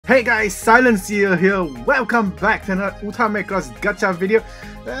Hey guys, SilentCiel here. Welcome back to another歌マクロス gacha video.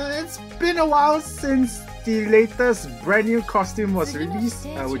 It's been a while since the latest brand new costume was released,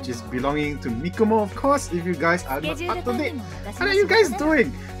 which is belonging to Mikumo, of course. If you guys are not up to date, how are you guys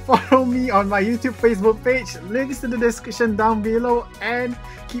doing? Follow me on my YouTube, Facebook page, links in the description down below, and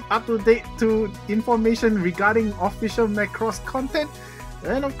keep up to date to information regarding official Macross content.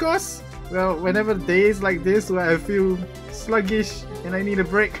 And of course, well, whenever days like this where I feel sluggish and I need a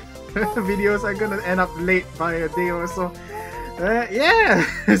break, videos are gonna end up late by a day or so. Yeah,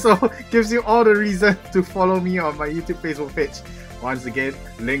 so gives you all the reason to follow me on my YouTube, Facebook page. Once again,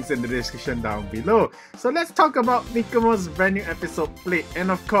 links in the description down below. So let's talk about Mikumo's brand new episode plate,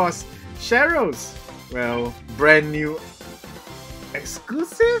 and of course, Cheryl's, well, brand new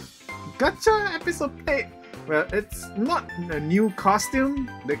exclusive gacha episode plate. Well, it's not a new costume.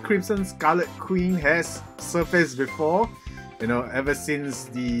 The Crimson Scarlet Queen has surfaced before, you know, ever since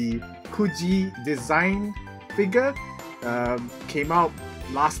the Kuji design figure came out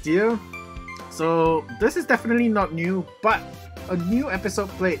last year. So this is definitely not new, but a new episode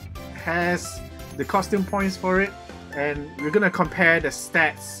plate has the costume points for it, and we're gonna compare the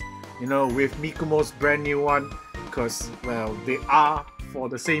stats, you know, with Mikumo's brand new one, because, well, they are for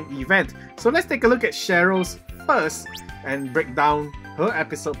the same event. So let's take a look at Cheryl's first and break down her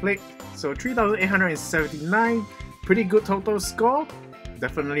episode plate. So 3,879, pretty good total score.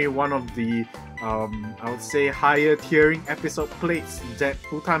 Definitely one of the I would say higher tiering episode plates that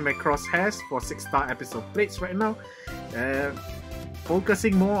歌マクロスhas for 6-star episode plates right now.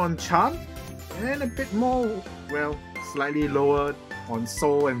 Focusing more on charm and a bit more, well, slightly lower on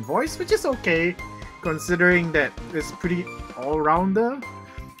soul and voice, which is okay considering that it's pretty all-rounder.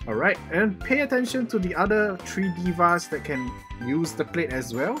 Alright, and pay attention to the other 3 divas that can use the plate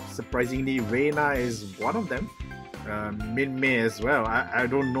as well. Surprisingly, Reina is one of them. Minmay as well. I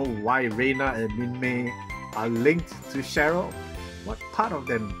don't know why Reina and Minmay are linked to Cheryl. What part of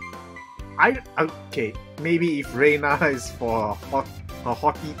them? Okay, maybe if Reina is for a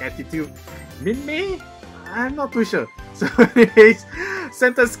haughty attitude. Minmay? I'm not too sure. So anyways,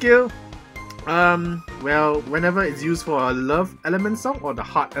 center skill. Well, whenever it's used for a love element song or the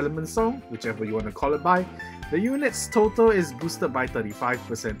heart element song, whichever you want to call it by, the unit's total is boosted by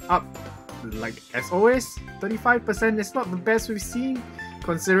 35% up. Like as always, 35% is not the best we've seen,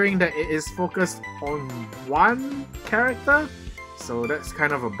 considering that it is focused on one character, so that's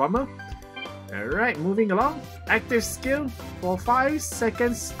kind of a bummer. Alright, moving along. Active skill, for 5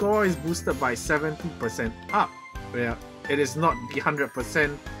 seconds, score is boosted by 70% up. Well, it is not the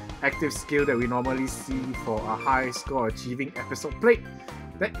 100% active skill that we normally see for a high score achieving episode plate.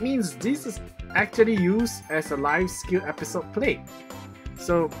 That means this is actually used as a live skill episode plate.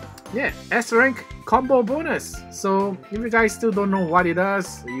 So yeah, S rank combo bonus. So if you guys still don't know what it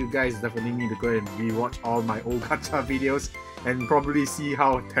does, you guys definitely need to go and rewatch all my old gacha videos and probably see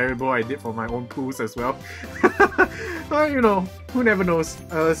how terrible I did for my own pools as well. But you know, who never knows,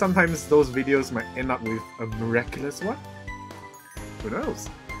 sometimes those videos might end up with a miraculous one. Who knows?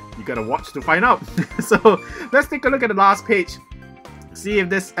 You gotta watch to find out. So let's take a look at the last page. See if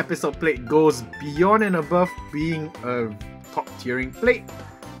this episode plate goes beyond and above being a top tiering plate.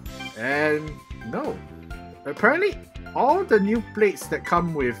 And no. Apparently all the new plates that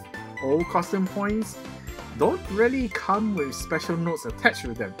come with old costume points don't really come with special notes attached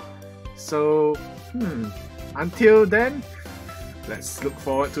with them. So until then, let's look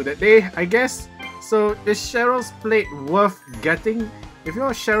forward to that day, I guess. So is Cheryl's plate worth getting? If you're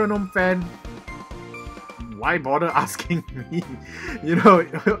a Cheryl fan, why bother asking me? You know,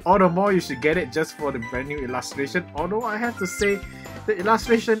 all the more you should get it just for the brand new illustration. Although I have to say, the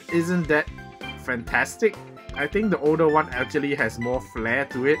illustration isn't that fantastic. I think the older one actually has more flair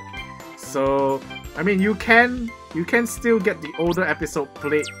to it. So, I mean, you can still get the older episode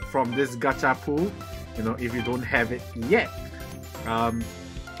plate from this gacha pool, you know, if you don't have it yet. And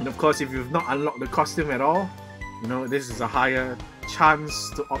of course, if you've not unlocked the costume at all, you know, this is a higher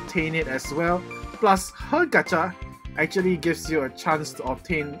chance to obtain it as well. Plus, her gacha actually gives you a chance to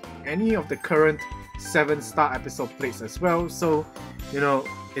obtain any of the current 7-star episode plates as well. So, you know,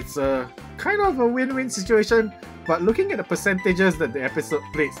 it's a kind of a win-win situation. But looking at the percentages that the episode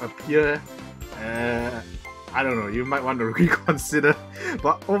plates appear, I don't know, you might want to reconsider.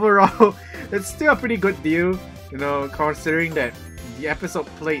 But overall, it's still a pretty good deal, you know, considering that the episode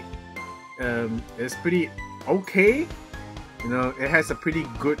plate is pretty okay. You know, it has a pretty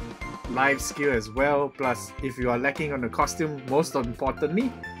good live skill as well. Plus, if you are lacking on the costume, most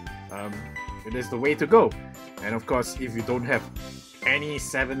importantly, it is the way to go. And of course, if you don't have any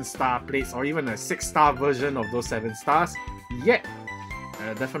 7-star plates or even a 6-star version of those 7 stars yet,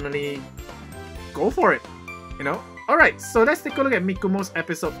 definitely go for it, you know. Alright, so let's take a look at Mikumo's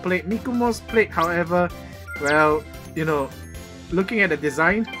episode plate. Mikumo's plate, however, well, you know, looking at the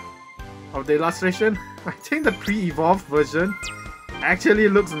design of the illustration, I think the pre-evolved version actually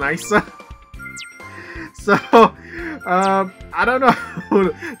looks nicer. So, I don't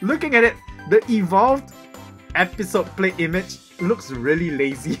know. Looking at it, the evolved episode plate image looks really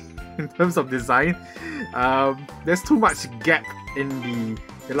lazy in terms of design. There's too much gap in the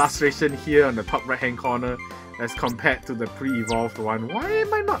illustration here on the top right hand corner as compared to the pre-evolved one. Why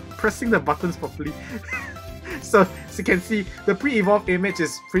am I not pressing the buttons properly? So as you can see, the pre-evolved image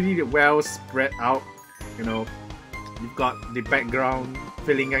is pretty well spread out. You know, you've got the background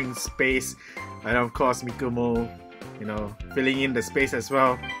filling in space, and of course Mikumo, you know, filling in the space as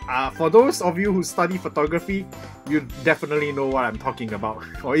well. For those of you who study photography, you definitely know what I'm talking about,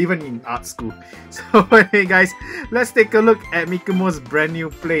 or even in art school. So anyway guys, let's take a look at Mikumo's brand new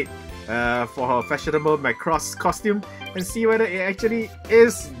plate for her fashionable Macross costume and see whether it actually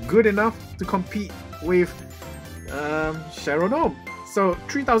is good enough to compete with Cheryl Gnome. So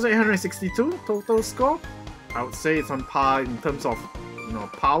 3,862 total score. I would say it's on par in terms of, you know,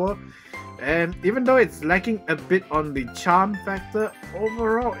 power. And even though it's lacking a bit on the charm factor,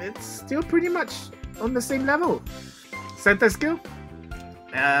 overall it's still pretty much on the same level. SilentCiel,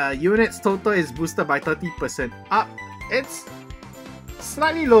 units total is boosted by 30% up. It's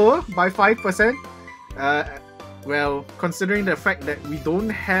slightly lower by 5%. Well, considering the fact that we don't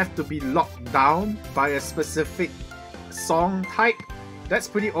have to be locked down by a specific song type, that's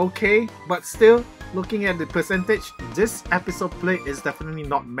pretty okay. But still, looking at the percentage, this episode plate is definitely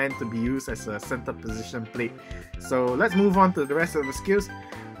not meant to be used as a center position plate. So let's move on to the rest of the skills.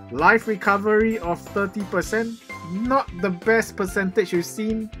 Life recovery of 30%, not the best percentage you've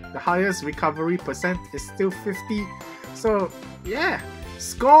seen. The highest recovery percent is still 50. So yeah,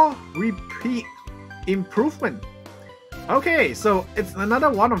 score repeat improvement. Okay, so it's another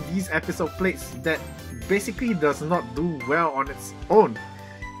one of these episode plates that basically does not do well on its own.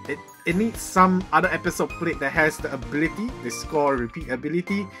 It needs some other episode plate that has the ability, the score repeat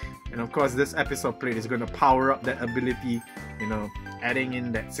ability, and of course this episode plate is going to power up that ability, you know, adding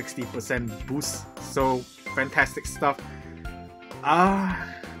in that 60% boost. So fantastic stuff.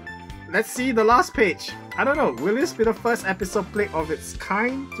 Let's see the last page. I don't know, will this be the first episode plate of its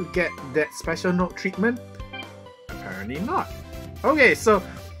kind to get that special note treatment? Apparently not. Okay, so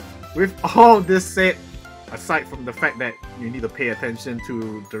with all this said, aside from the fact that you need to pay attention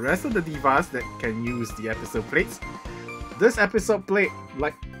to the rest of the divas that can use the episode plates, this episode plate,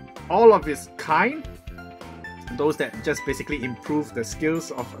 like all of its kind, those that just basically improve the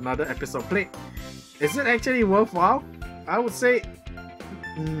skills of another episode plate, is it actually worthwhile? I would say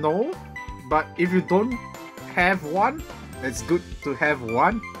no, but if you don't have one, it's good to have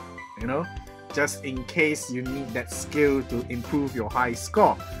one, you know, just in case you need that skill to improve your high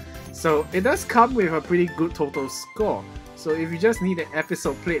score. So it does come with a pretty good total score. So if you just need an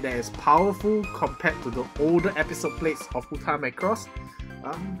episode plate that is powerful compared to the older episode plates of歌マクロス,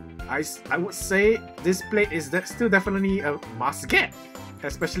 I would say this plate is still definitely a must get,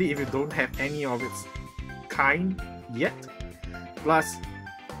 especially if you don't have any of its kind yet. Plus,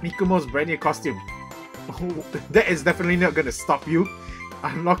 Mikumo's brand new costume. That is definitely not going to stop you.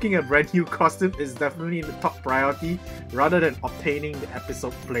 Unlocking a brand new costume is definitely the top priority rather than obtaining the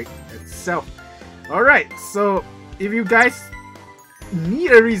episode plate itself. Alright, so if you guys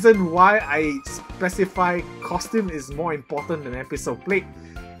need a reason why I specify costume is more important than episode plate,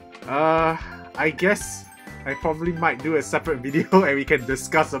 I guess I probably might do a separate video and we can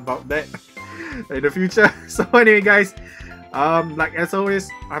discuss about that in the future. So anyway guys, like as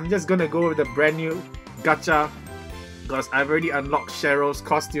always, I'm just gonna go with the brand new gacha because I've already unlocked Cheryl's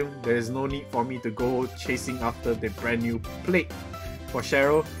costume. There is no need for me to go chasing after the brand new plate for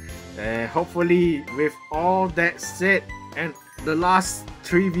Cheryl. Hopefully with all that said and the last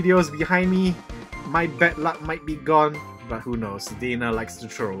 3 videos behind me, my bad luck might be gone, but who knows, Dana likes to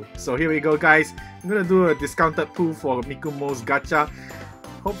troll. So here we go guys, I'm gonna do a discounted pool for Mikumo's gacha,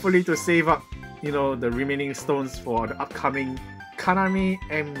 hopefully to save up, you know, the remaining stones for the upcoming Kaname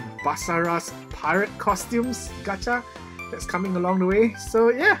and Basara's pirate costumes gacha that's coming along the way. So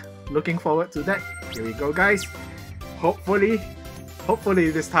yeah, looking forward to that. Here we go guys. Hopefully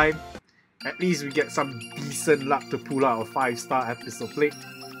this time at least we get some decent luck to pull out a 5-star episode plate.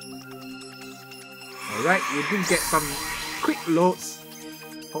 Alright, we do get some quick loads.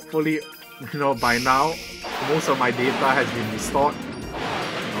 Hopefully, you know, by now most of my data has been restored.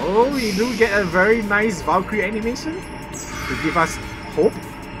 Oh, we do get a very nice Valkyrie animation to give us hope.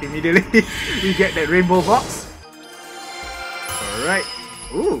 Immediately we get that rainbow box. Alright,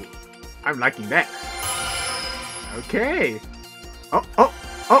 Ooh, I'm liking that. Okay. Oh, oh,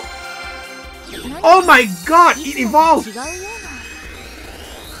 oh. Oh my god, it evolved!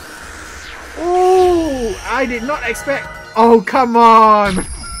 Oh, I did not expect. Oh, come on.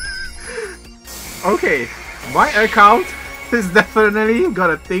 Okay, my account is definitely got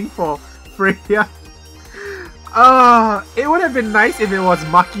a thing for Freya. It would have been nice if it was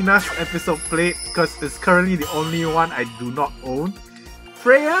Makina's episode plate, because it's currently the only one I do not own.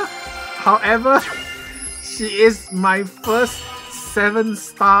 Freya, however, she is my first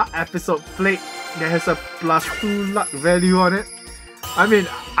 7-star episode plate that has a +2 luck value on it. I mean,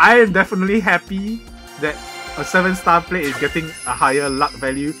 I am definitely happy that a 7-star plate is getting a higher luck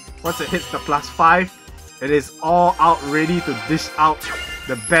value. Once it hits the +5, it is all out ready to dish out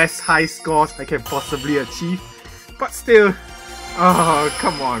the best high scores I can possibly achieve. But still, oh,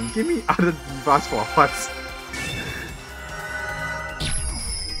 come on, give me other divas for once.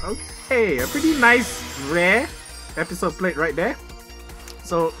 Okay, a pretty nice rare episode plate right there.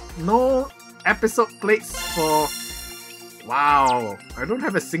 So, no episode plates for... Wow, I don't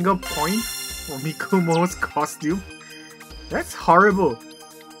have a single point for Mikumo's costume. That's horrible.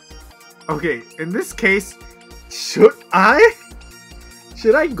 Okay, in this case, should I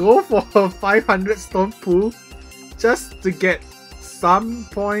go for a 500 stone pool just to get some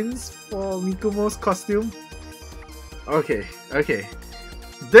points for Mikumo's costume? Okay.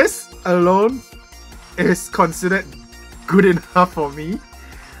 This alone is considered good enough for me.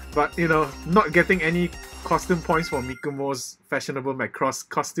 But, you know, not getting any costume points for Mikumo's fashionable Macross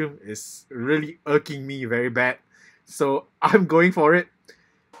costume is really irking me very bad. So I'm going for it.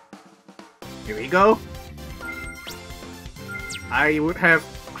 Here we go. I would have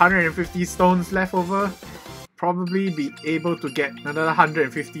 150 stones left over. Probably be able to get another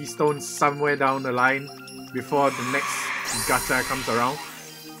 150 stones somewhere down the line before the next gacha comes around.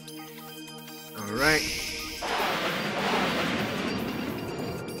 Alright.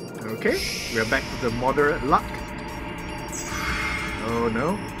 Okay, we're back to the moderate luck. Oh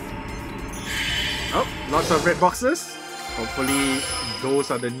no. Oh, lots of red boxes. Hopefully those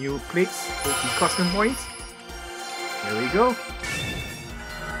are the new plates with the costume points. Here we go.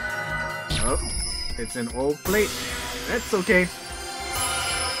 Oh, it's an old plate. That's okay.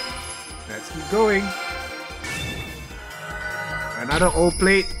 Let's keep going. Another old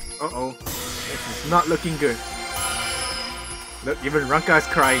plate. Uh-oh. This is not looking good. Look, even Ranka is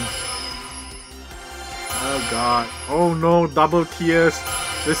crying. Oh god. Oh no, double tears.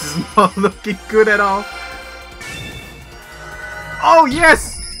 This is not looking good at all. Oh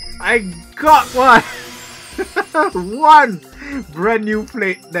yes! I got one! One brand new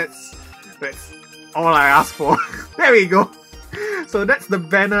plate. That's all I asked for. There we go. So that's the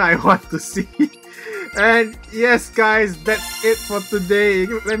banner I want to see. And yes guys, that's it for today.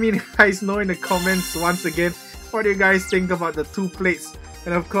 Let me guys know in the comments once again, what do you guys think about the 2 plates?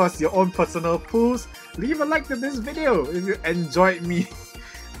 And of course, your own personal pools. Leave a like to this video if you enjoyed me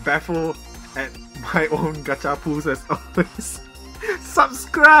baffle at my own gacha pools as always.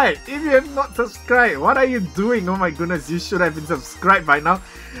 Subscribe if you have not subscribed. What are you doing? Oh my goodness, you should have been subscribed by now.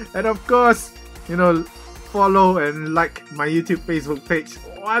 And of course, you know, follow and like my YouTube, Facebook page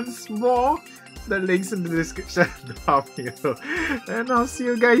once more. The links in the description down below. And I'll see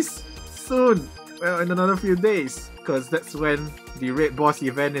you guys soon. Well, in another few days, because that's when the Raid Boss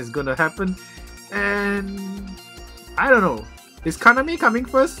event is gonna happen. And I don't know, is Kaname coming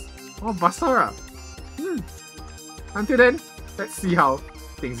first or Basara? Until then, let's see how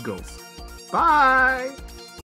things goes. Bye!